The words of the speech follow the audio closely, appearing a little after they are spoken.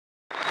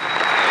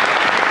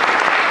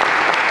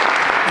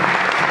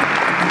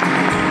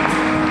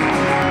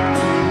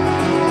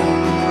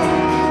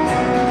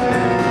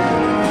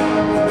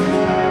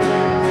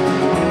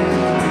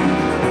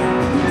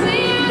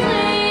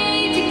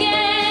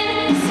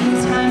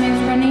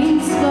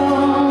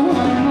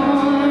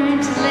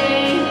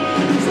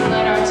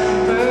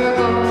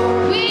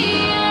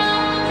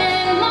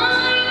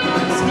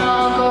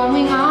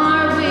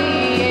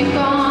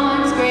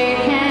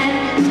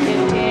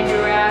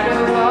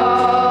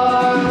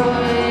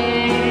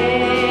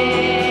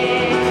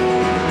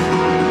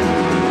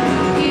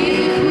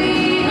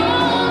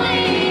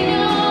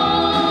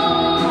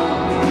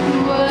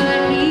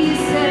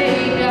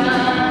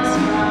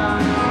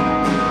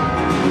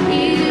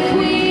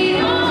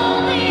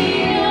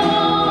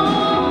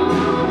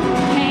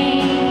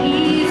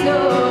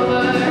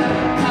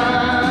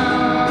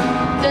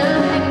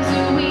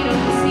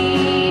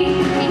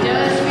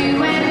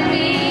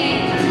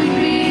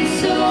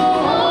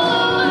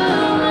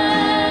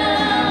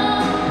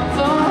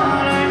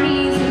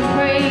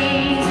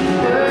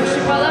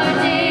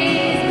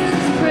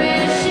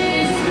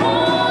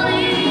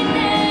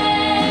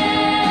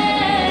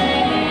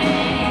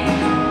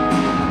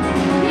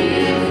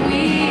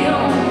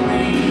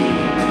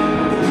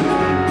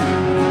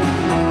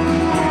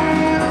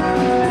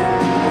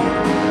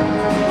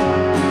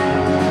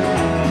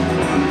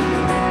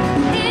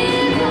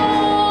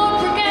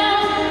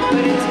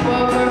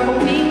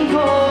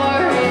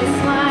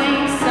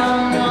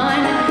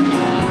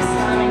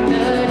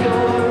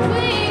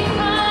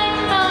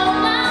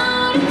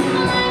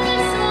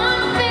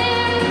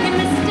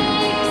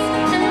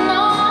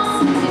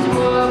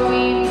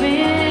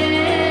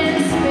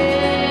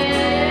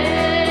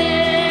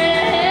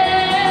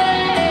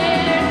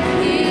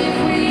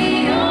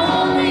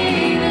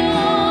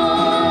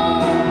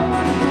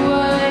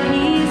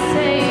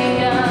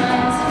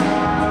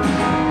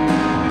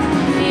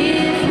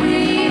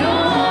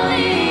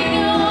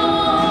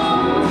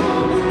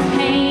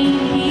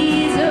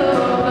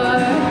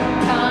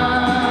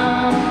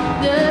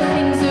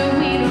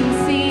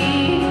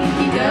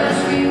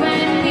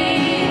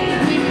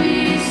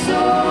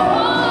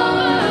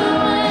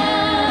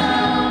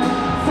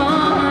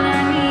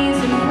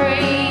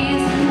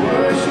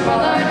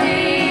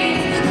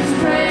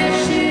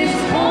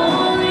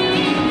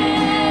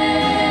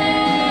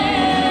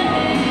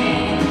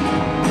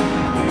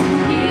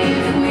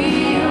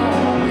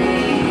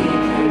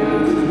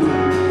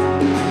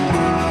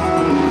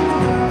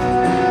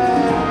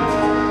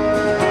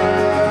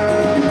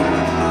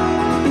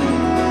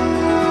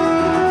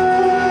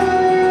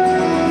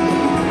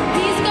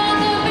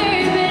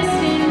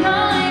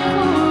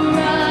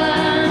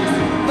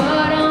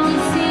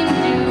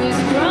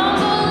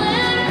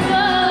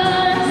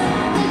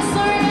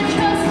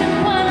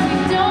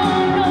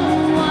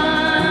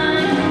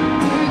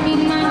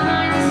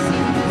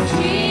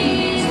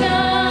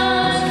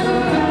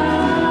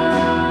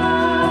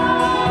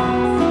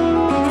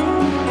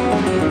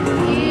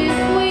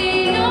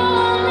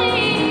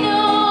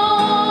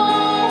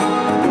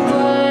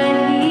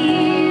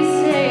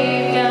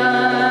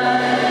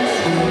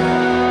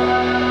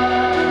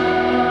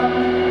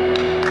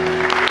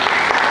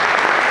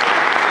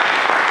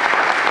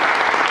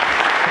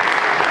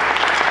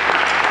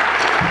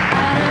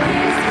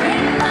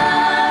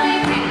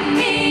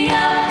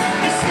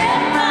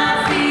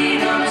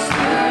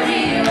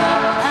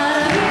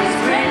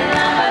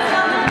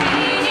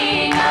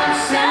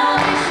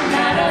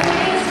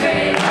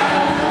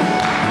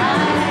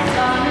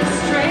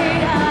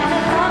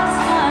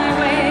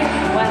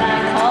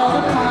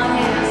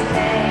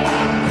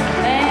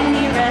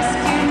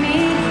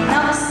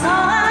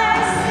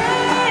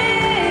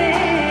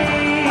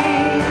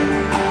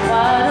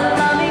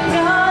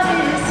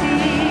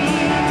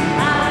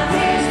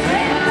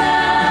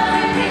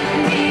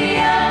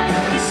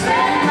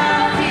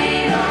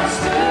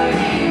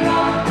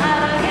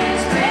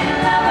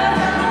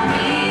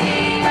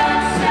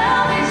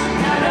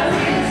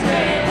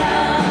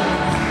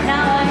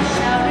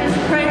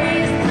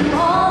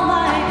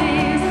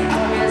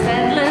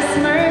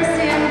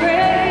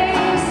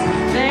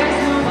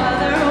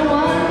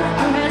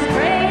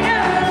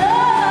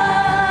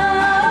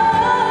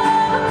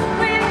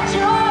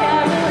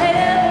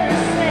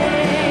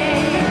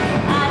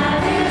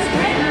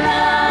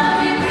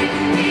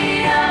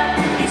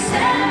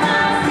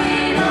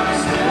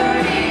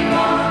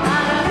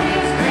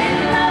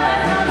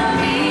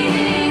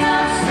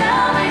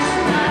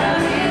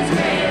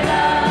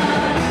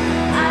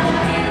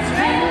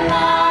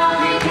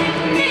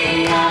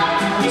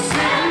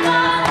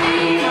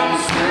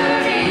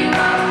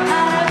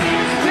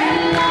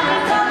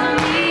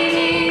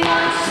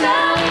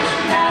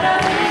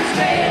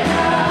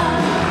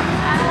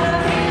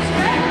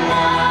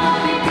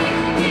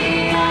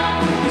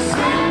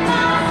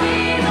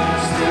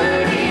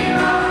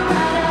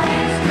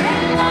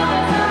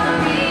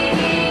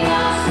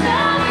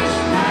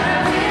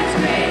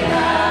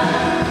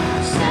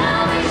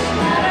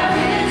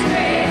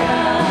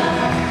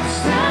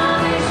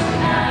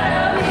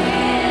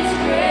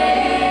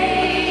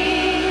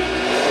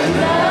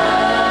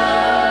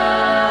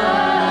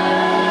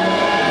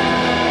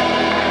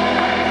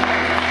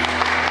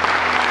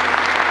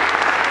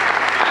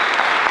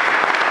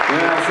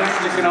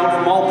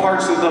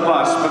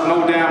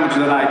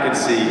than I can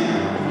see.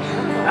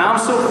 And I'm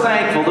so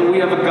thankful that we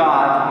have a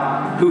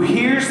God who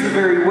hears the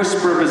very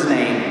whisper of his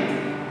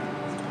name.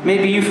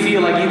 Maybe you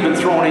feel like you've been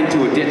thrown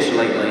into a ditch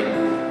lately.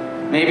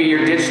 Maybe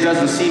your ditch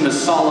doesn't seem as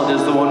solid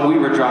as the one we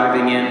were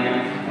driving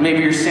in.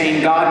 Maybe you're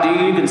saying, God, do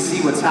you even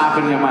see what's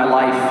happening in my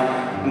life?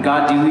 And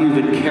God, do you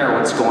even care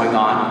what's going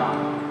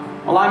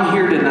on? Well, I'm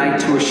here tonight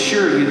to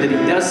assure you that he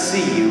does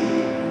see you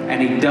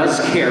and he does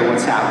care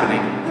what's happening.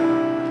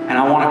 And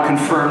I want to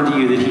confirm to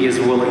you that he is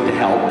willing to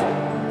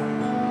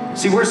help.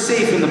 See, we're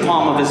safe in the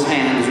palm of his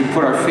hand as we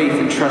put our faith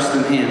and trust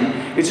in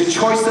him. It's a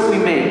choice that we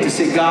make to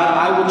say, God,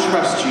 I will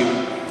trust you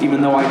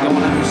even though I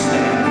don't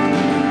understand.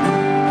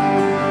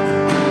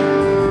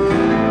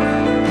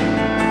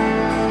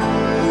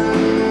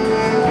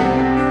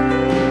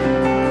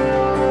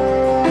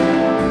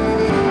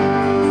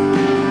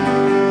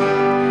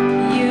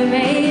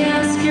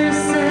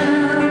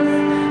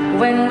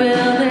 When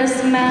will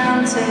this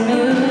mountain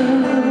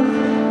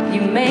move?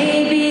 You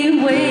may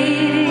be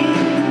waiting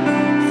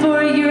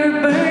for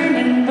your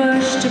burning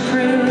bush to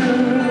prove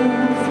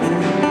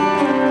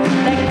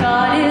that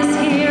God is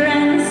here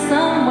and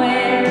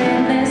somewhere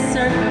in this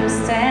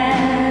circumstance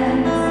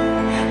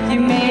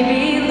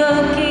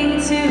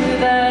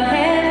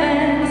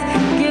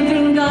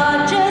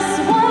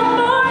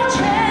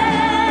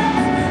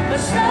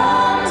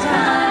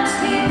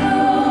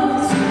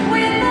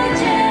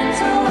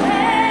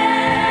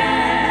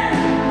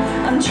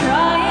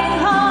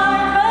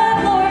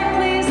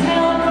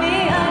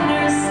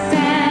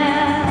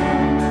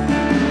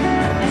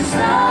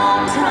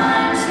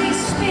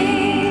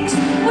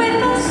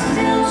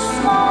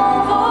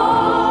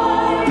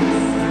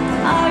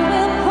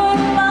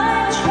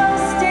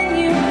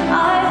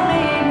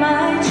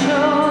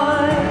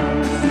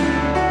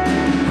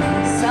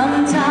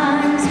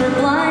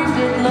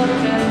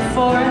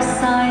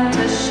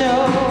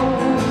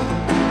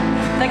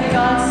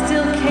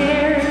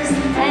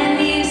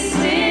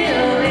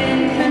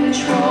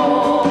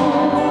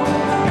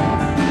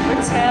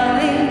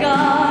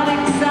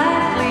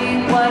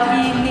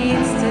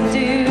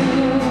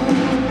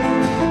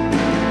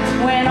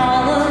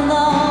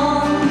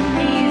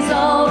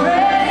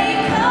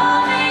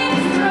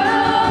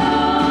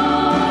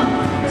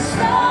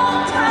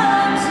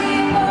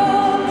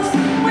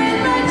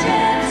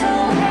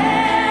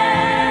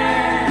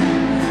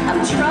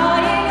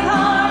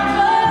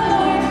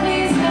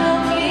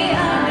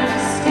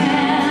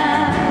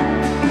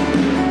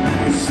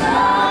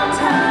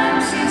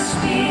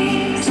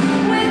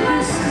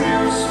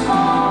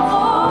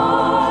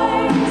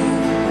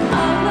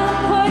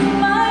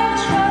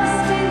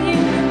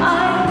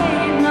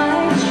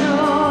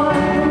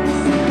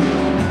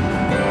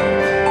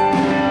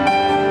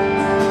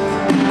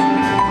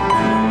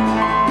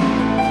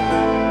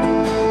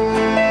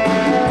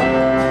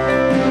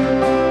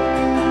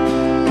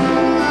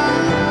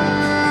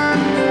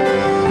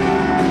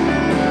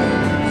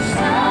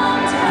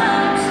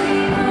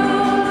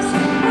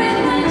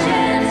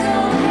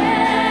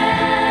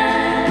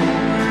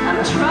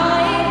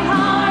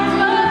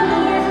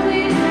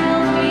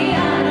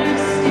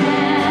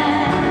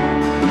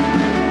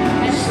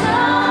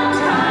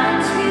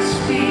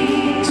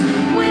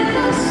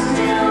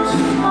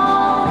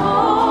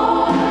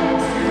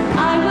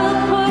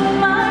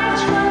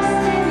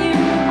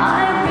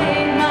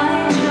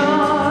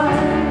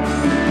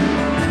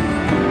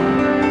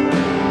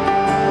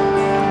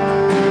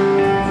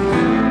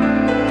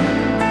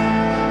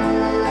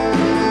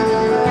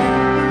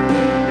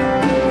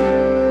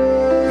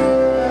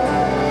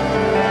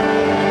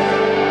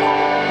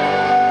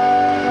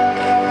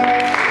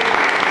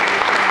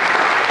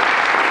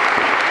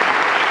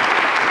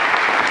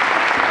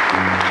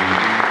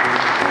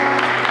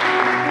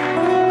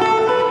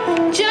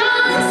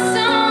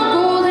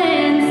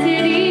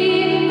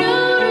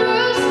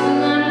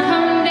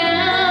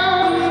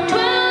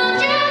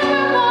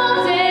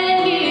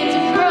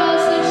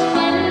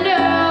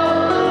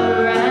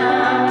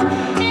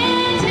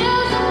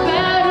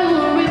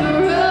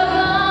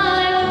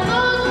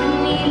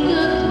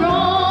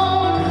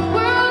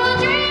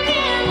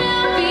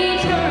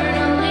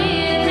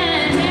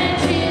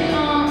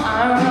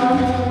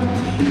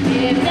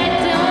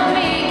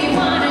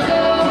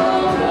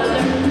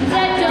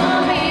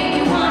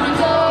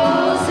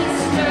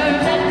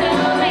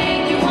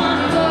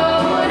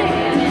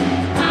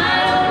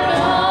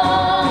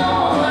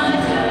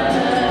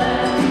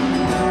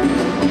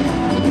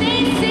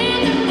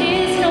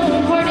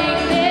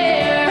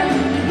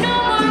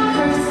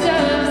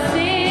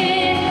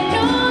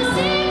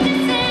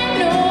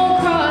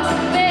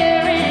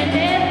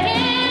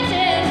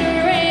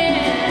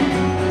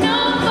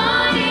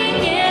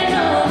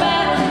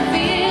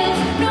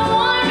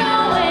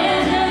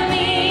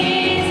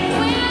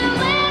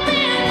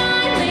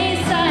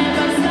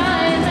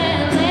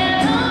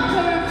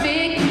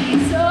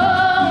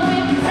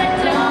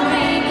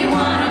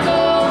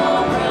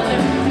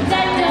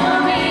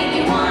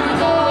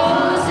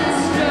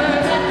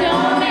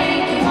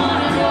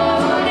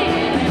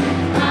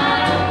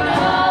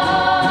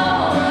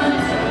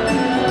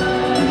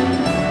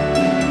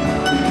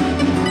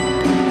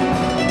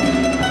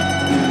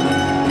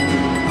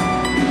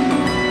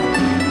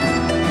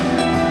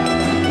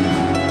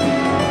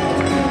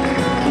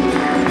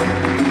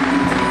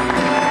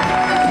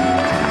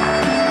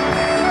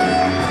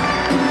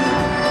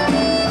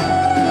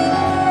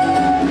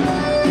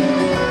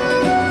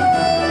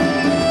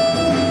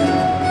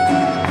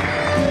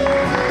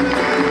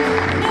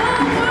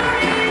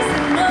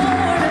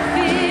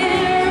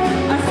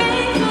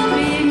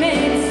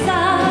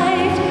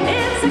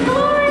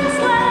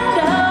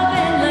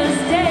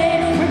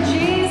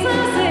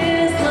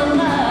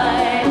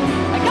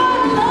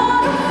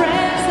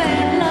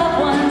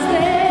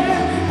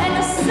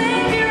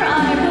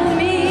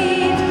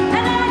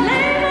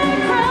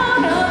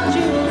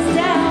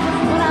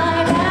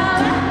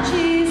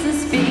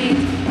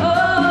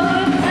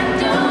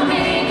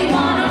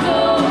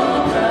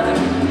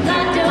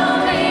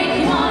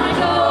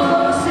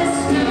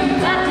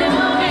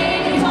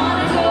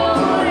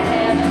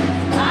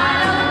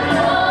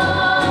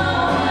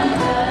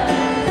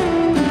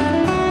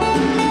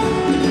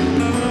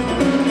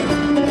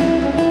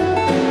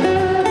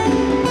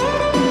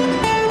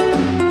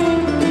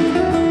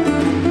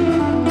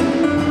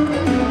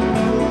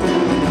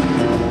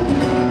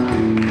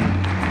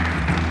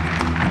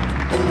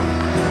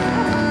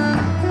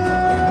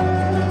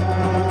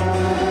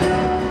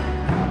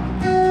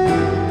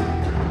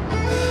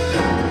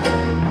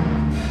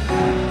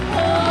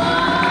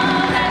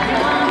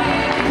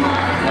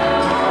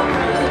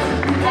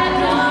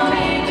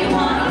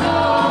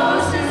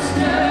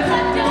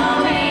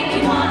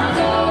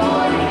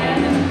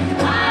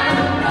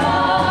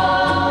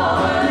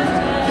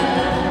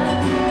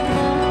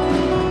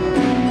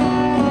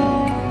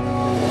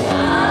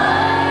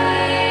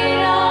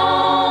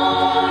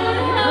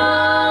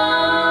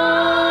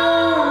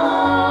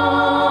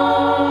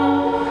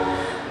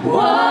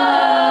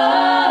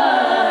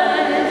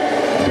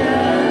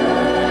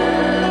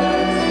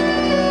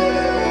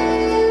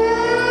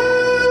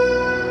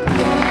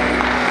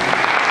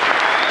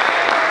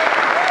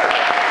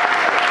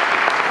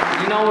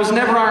know, it was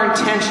never our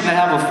intention to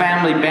have a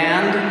family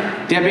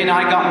band. Debbie and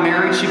I got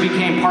married. She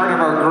became part of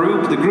our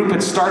group. The group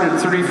had started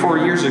 34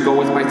 years ago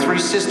with my 3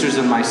 sisters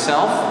and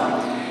myself.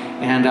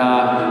 And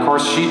of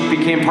course, she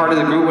became part of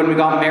the group when we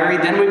got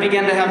married. Then we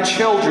began to have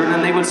children,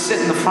 and they would sit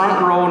in the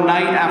front row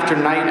night after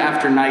night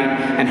after night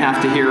and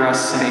have to hear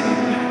us sing.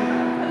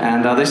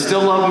 And they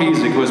still love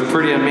music. It was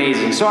pretty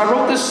amazing. So I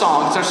wrote this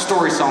song. It's our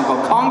story song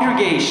called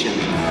Congregation.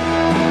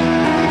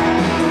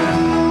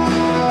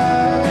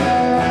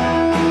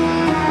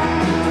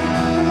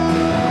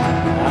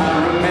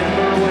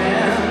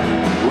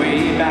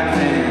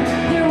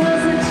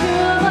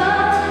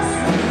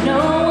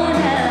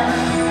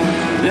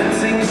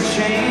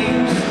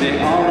 They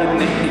all have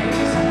names,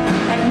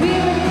 and we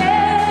would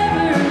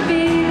never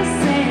be the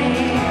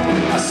same.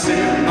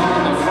 Sitting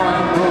on the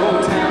front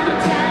row, town to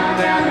town,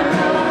 down the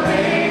road,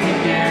 they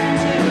began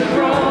to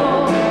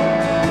grow.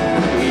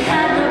 We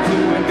had no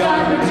clue what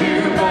God would do,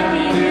 but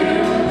we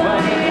knew what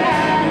He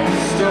had in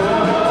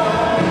store.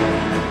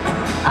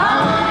 I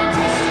want to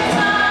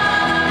testify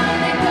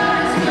that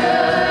God is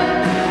good,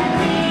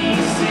 and He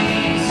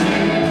sees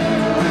you,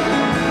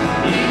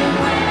 even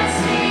when it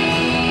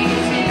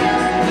seems He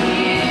doesn't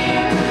hear.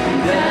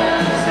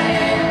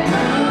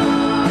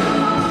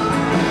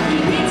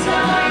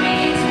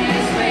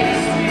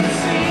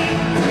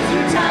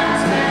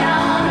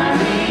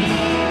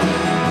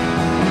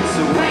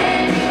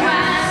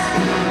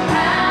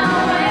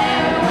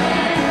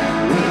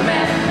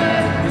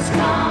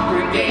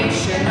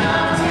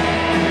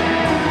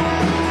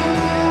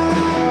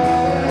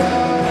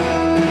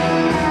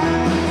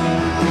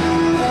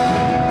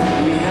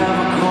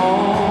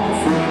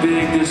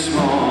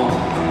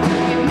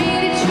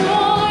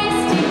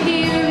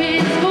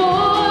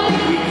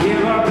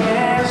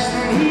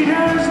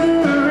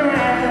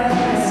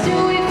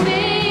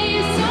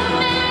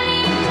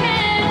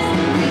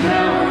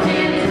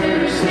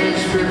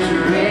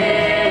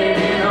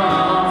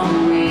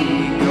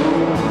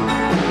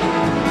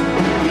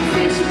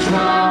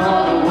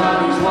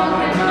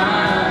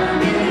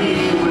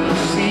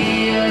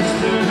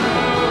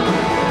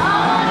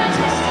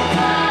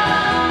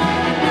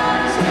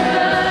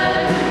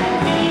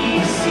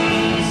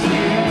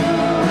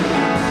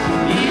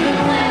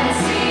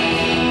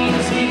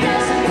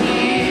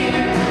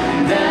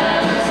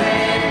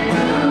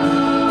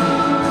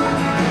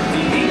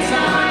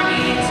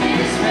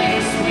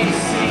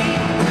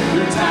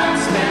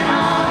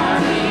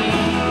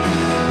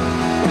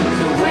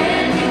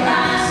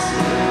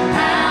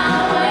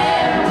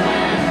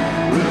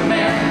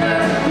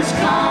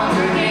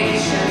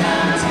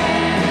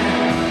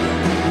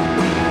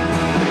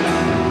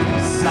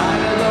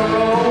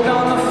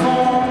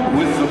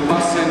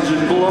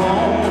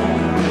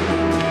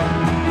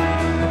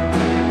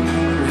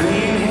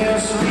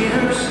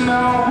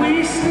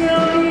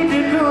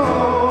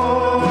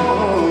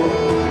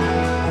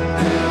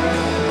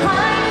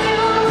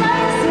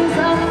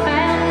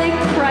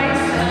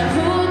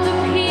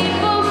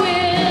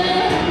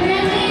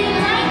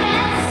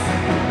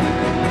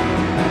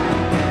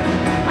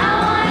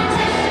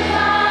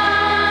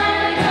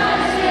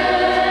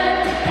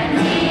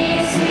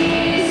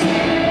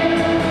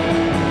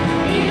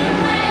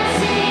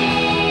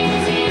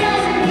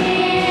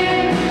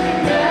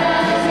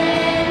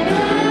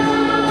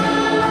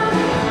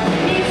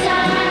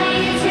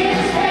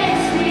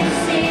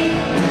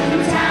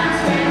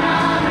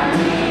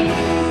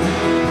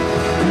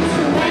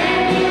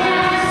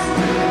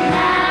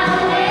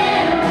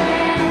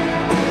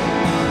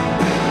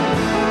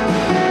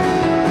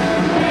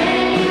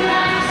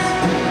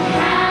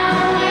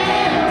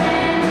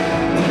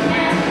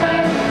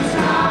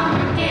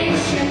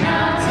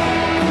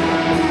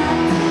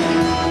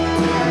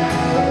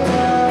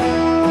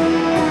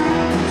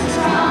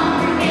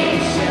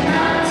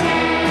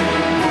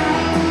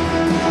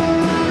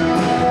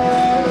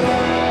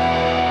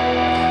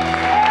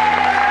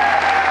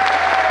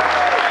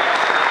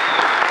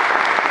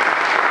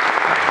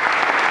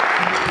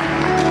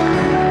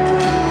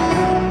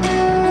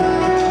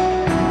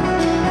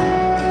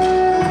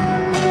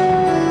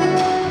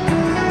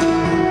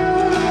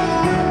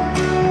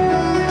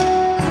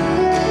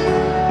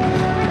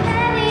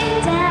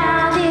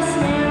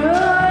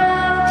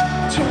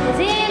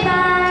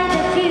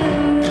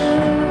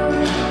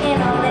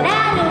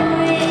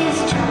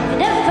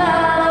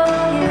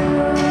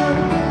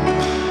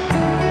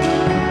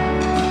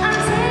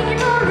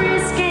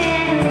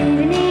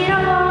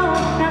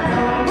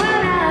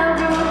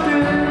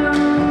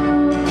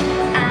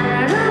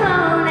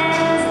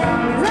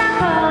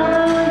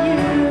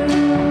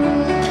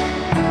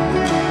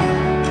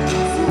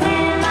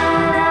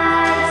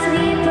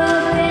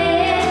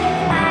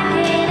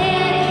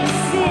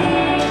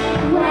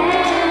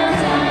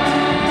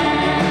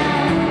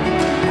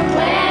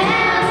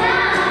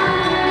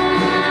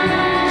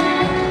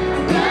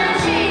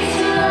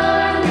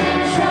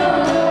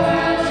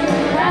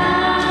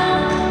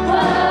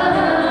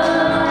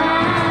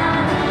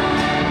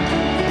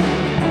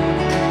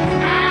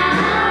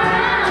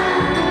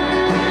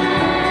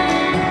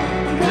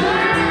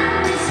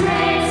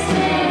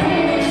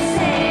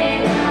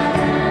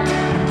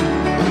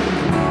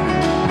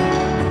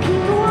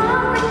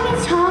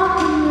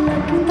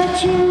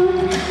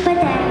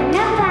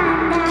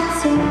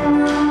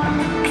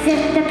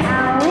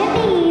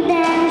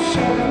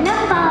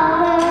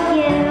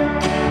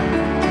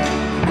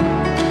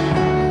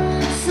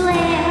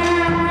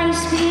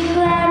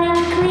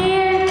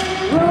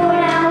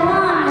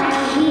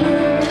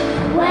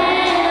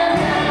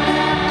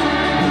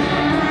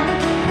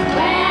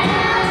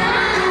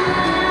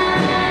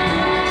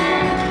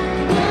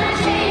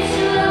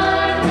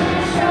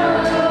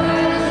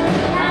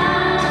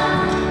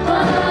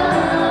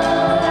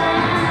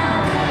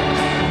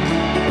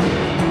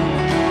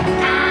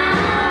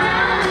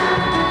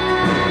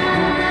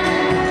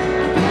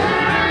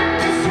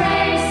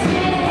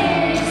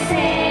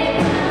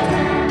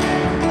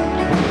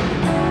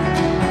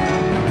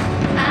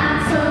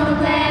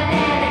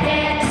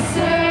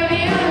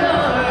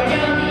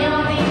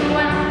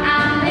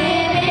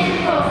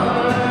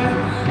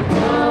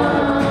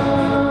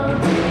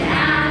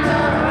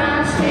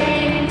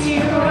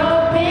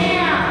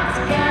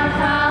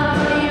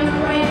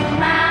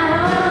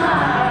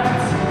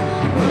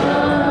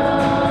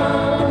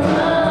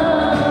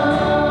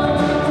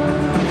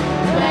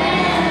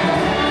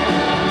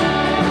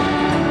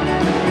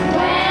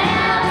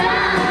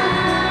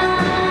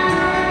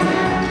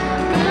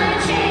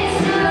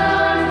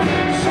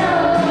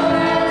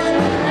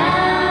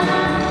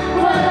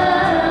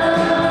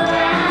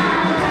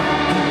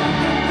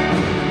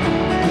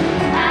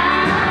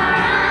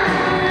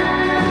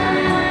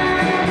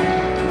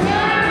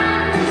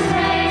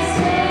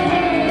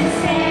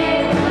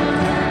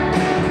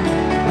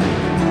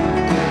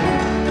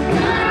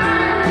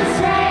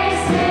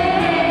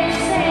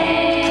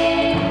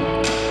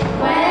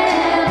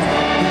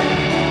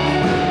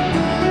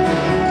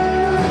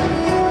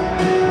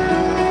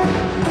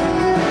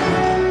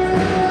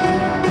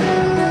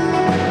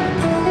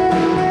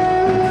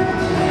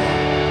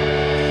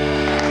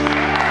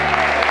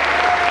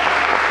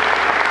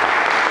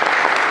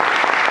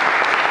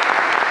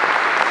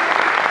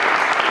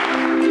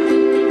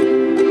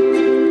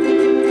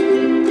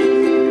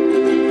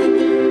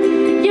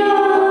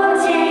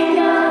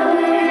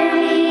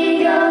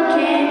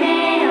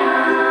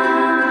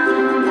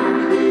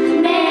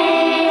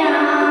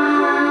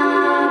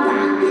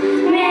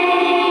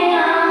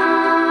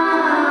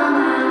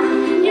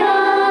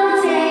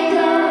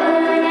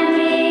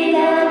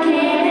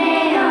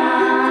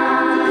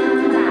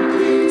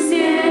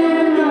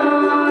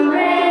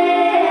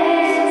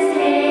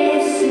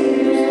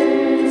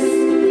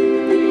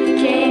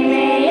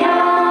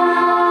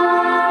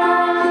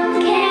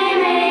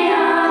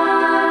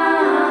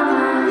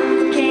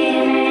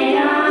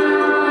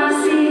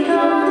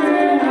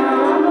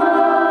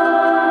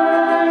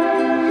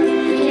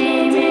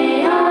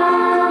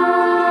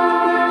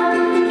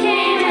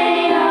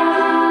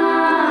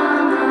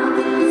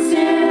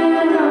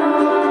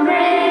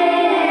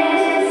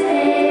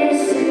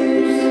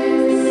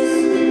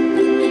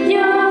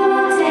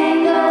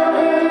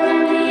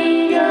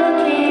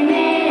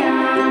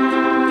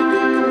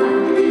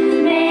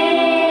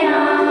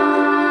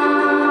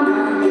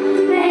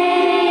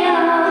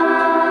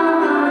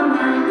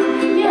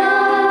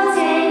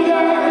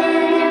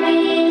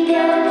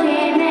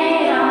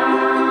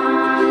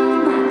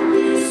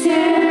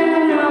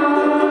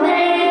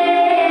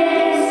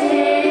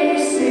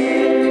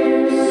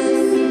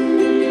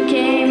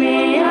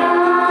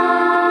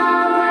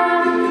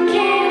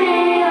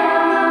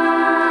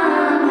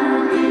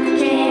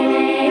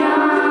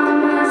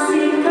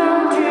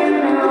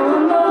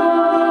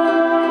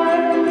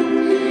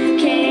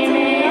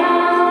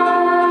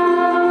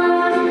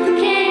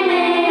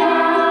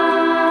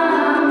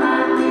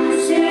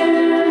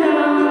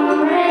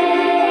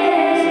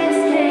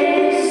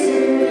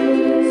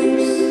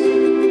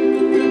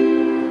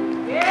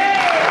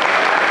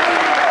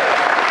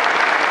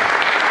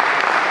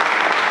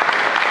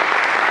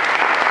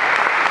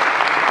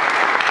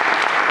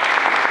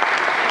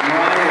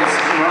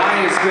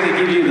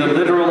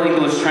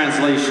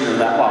 translation of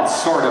that? Well,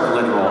 it's sort of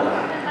literal.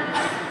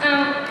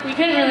 We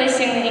couldn't really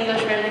sing the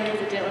English version because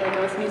it didn't really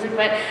go with music,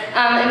 but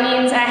it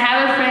means I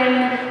have a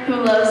friend who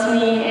loves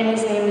me and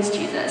his name is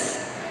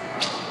Jesus.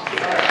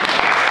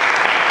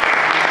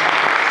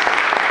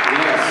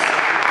 Yes.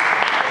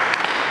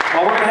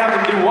 Well, we're going to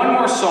have them do one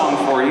more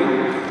song for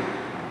you.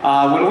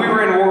 When we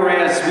were in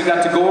Juarez, we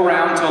got to go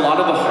around to a lot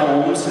of the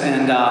homes,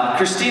 and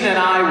Christina and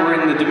I were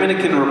in the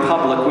Dominican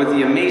Republic with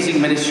the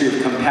amazing Ministry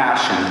of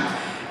Compassion.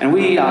 And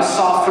we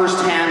saw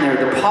firsthand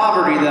there the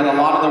poverty that a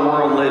lot of the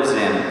world lives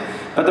in.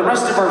 But the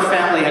rest of our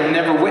family had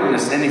never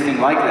witnessed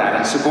anything like that.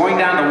 And so going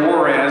down to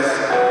Juarez,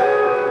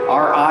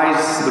 our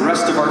eyes, the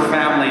rest of our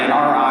family and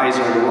our eyes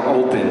were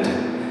opened.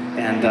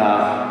 And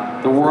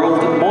the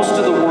world, most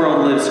of the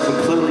world lives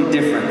completely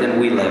different than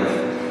we live.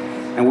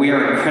 And we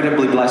are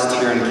incredibly blessed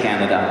here in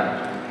Canada.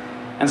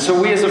 And so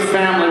we as a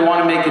family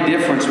want to make a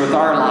difference with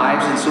our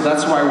lives, and so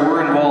that's why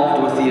we're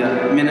involved with the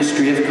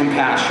Ministry of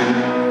Compassion.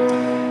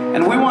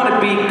 And we want to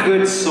be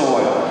good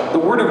soil. The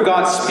Word of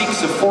God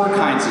speaks of 4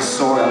 kinds of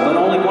soil, but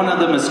only one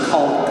of them is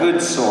called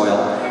good soil.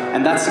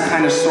 And that's the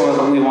kind of soil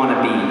that we want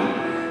to be.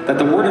 That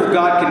the Word of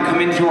God can come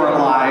into our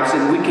lives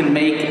and we can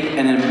make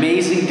an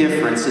amazing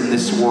difference in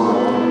this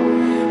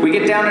world. We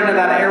get down into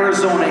that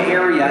Arizona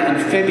area in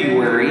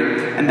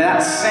February, and that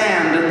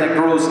sand that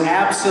grows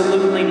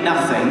absolutely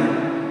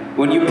nothing,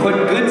 when you put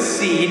good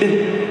seed,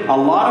 a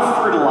lot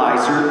of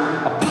fertilizer,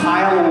 a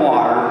pile of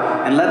water,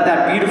 and let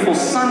that beautiful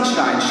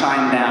sunshine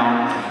shine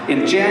down,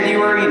 in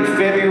January and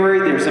February,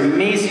 there's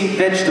amazing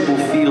vegetable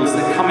fields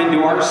that come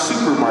into our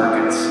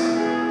supermarkets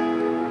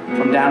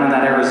from down in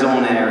that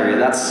Arizona area.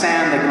 That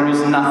sand that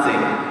grows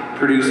nothing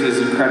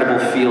produces incredible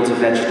fields of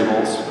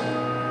vegetables.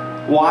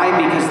 Why?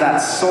 Because that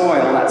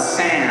soil, that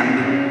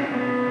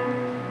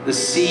sand, the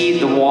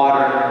seed, the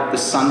water, the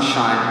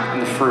sunshine,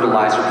 and the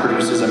fertilizer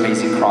produces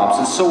amazing crops.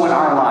 And so in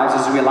our lives,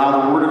 as we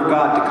allow the Word of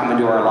God to come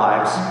into our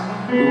lives,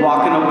 we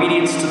walk in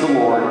obedience to the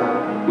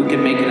Lord, we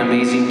can make an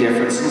amazing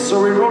difference. And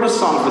so we wrote a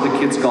song for the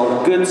kids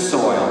called Good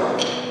Soil.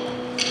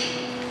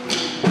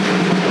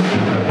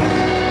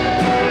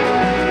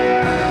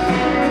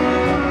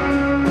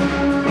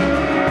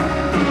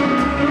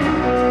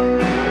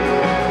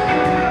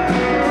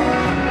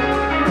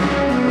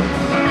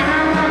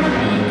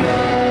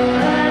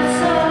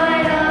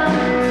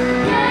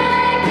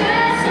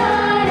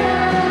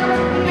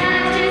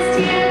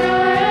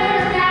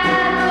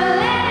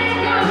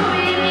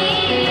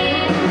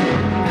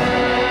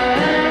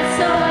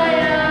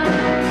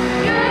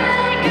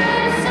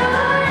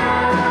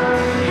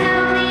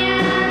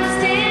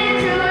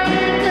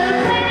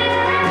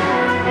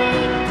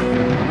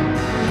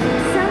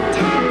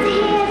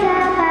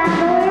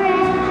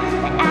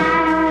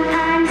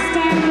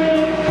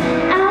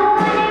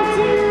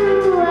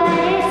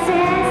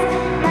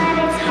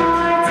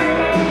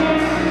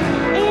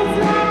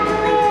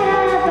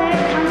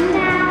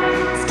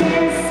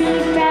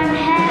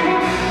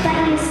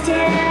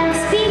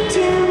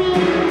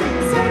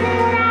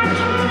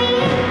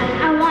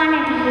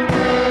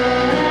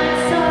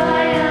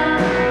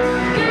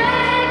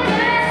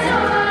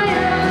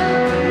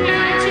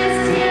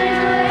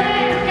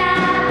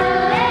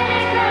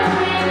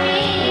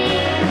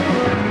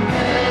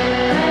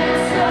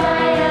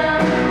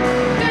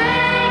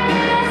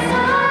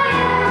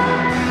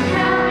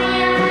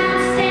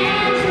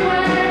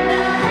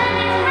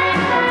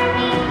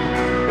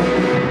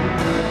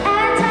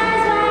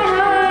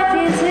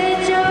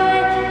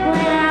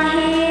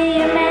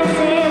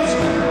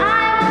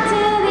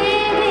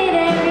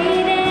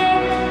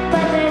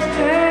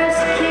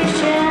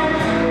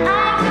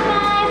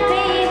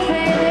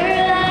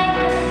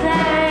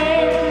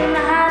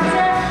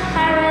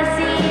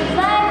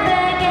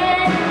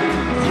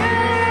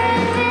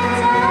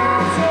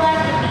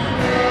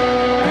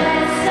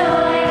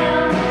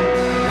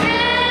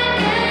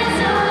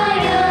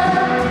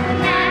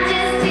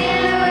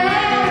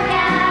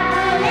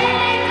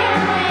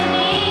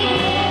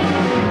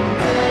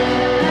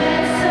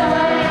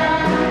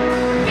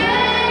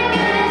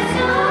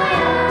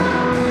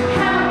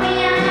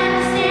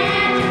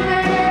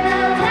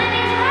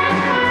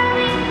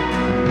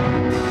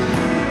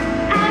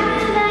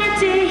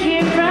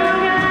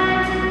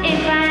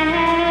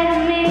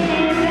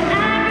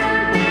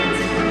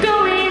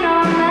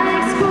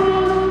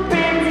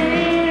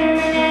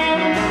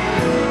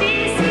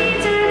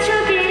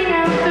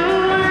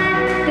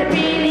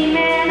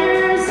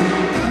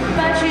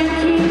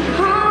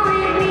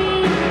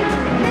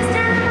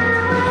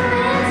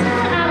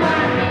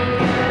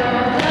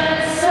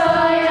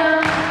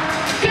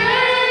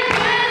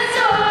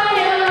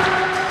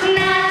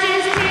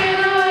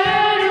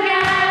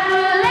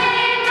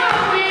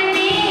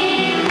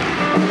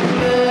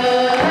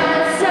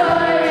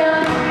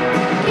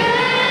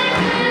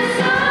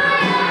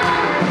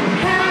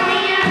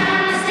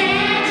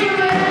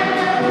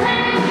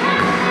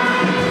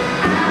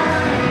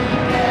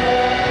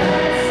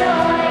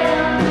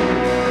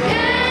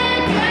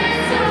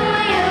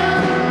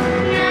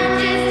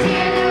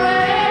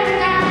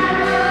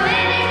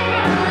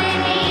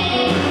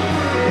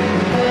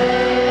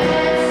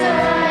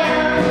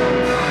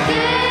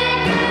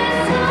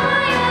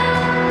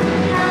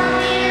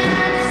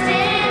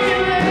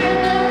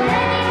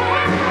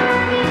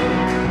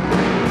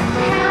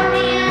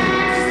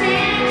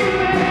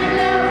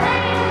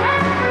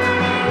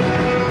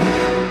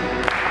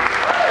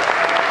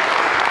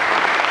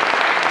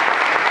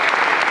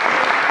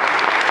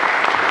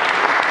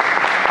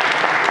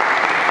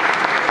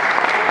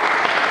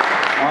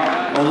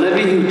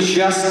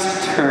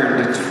 just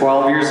turned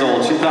 12 years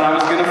old. She thought I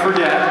was going to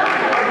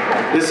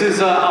forget. This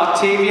is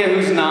Octavia,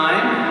 who's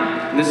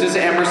 9. This is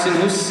Emerson,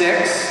 who's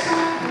 6.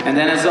 And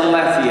then is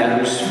Alethea,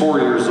 who's 4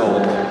 years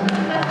old.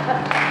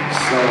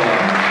 So,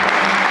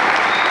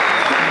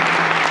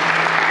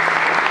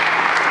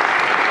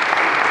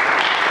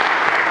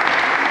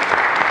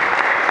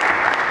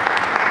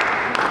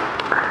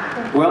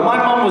 well, my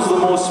mom was the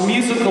most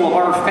musical of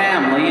our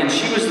family, and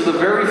she was the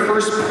very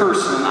first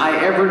person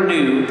I ever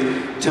knew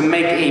to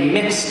make a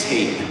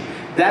mixtape.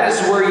 That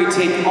is where you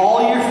take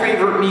all your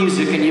favorite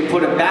music and you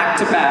put it back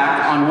to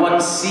back on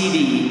one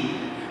CD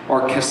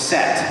or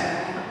cassette.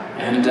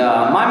 And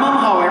my mom,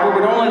 however,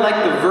 would only like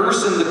the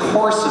verse and the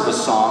chorus of a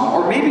song,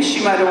 or maybe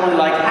she might only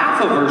like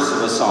half a verse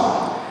of a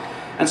song.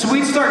 And so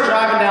we'd start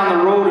driving down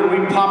the road and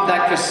we'd pop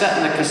that cassette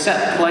in the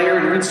cassette player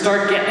and we'd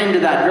start getting into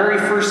that very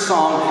first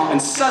song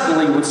and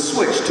suddenly would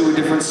switch to a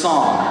different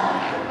song.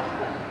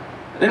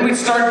 Then we'd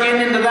start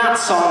getting into that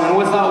song and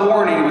without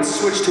warning it would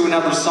switch to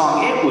another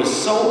song. It was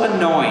so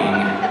annoying.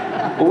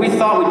 But we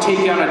thought we'd take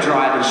you on a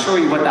drive and show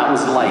you what that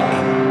was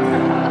like.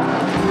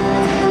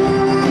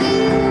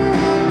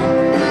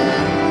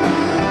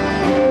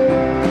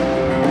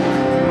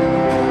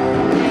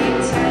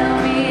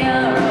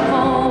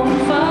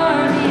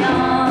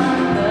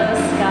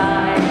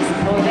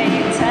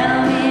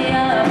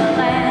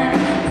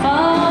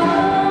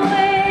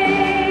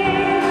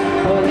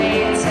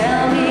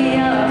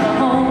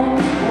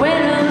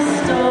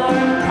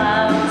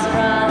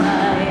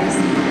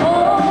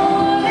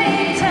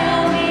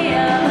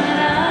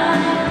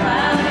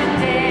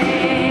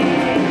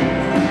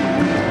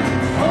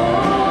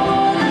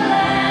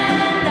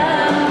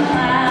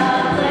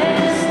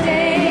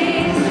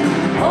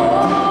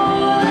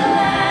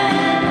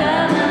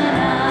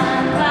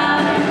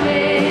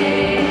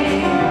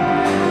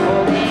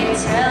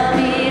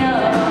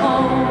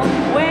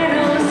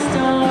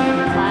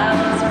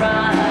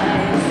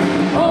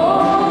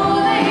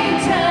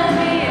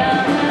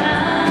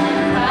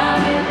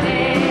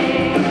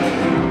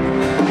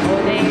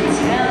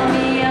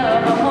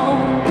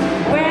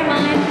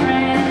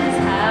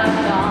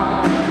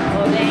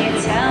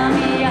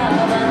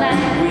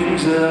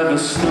 Of a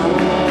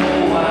storm.